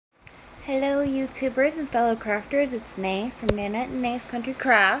Hello YouTubers and fellow crafters, it's Nay from Nana and Nay's Country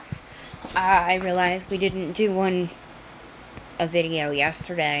Crafts. I realized we didn't do a video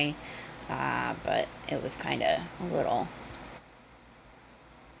yesterday, but it was kind of a little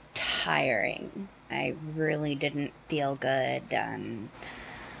tiring. I really didn't feel good, and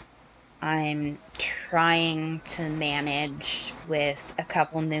I'm trying to manage with a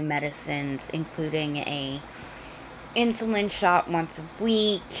couple new medicines, including a insulin shot once a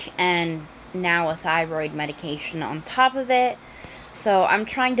week and now a thyroid medication on top of it. So I'm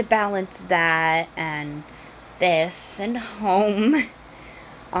trying to balance that and this and home.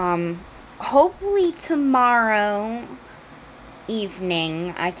 Hopefully tomorrow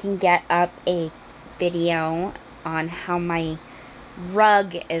evening I can get up a video on how my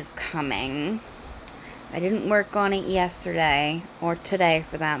rug is coming. I didn't work on it yesterday, or today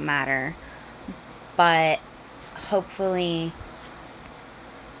for that matter, but hopefully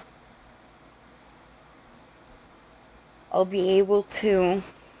I'll be able to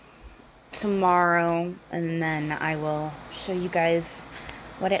tomorrow, and then I will show you guys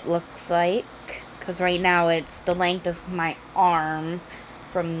what it looks like, because right now it's the length of my arm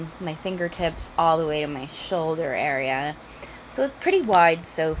from my fingertips all the way to my shoulder area, so it's pretty wide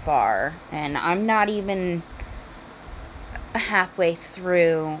so far, and I'm not even halfway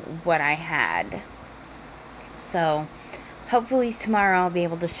through what I had. So hopefully tomorrow I'll be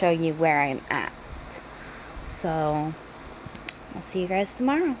able to show you where I'm at. So I'll see you guys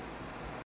tomorrow.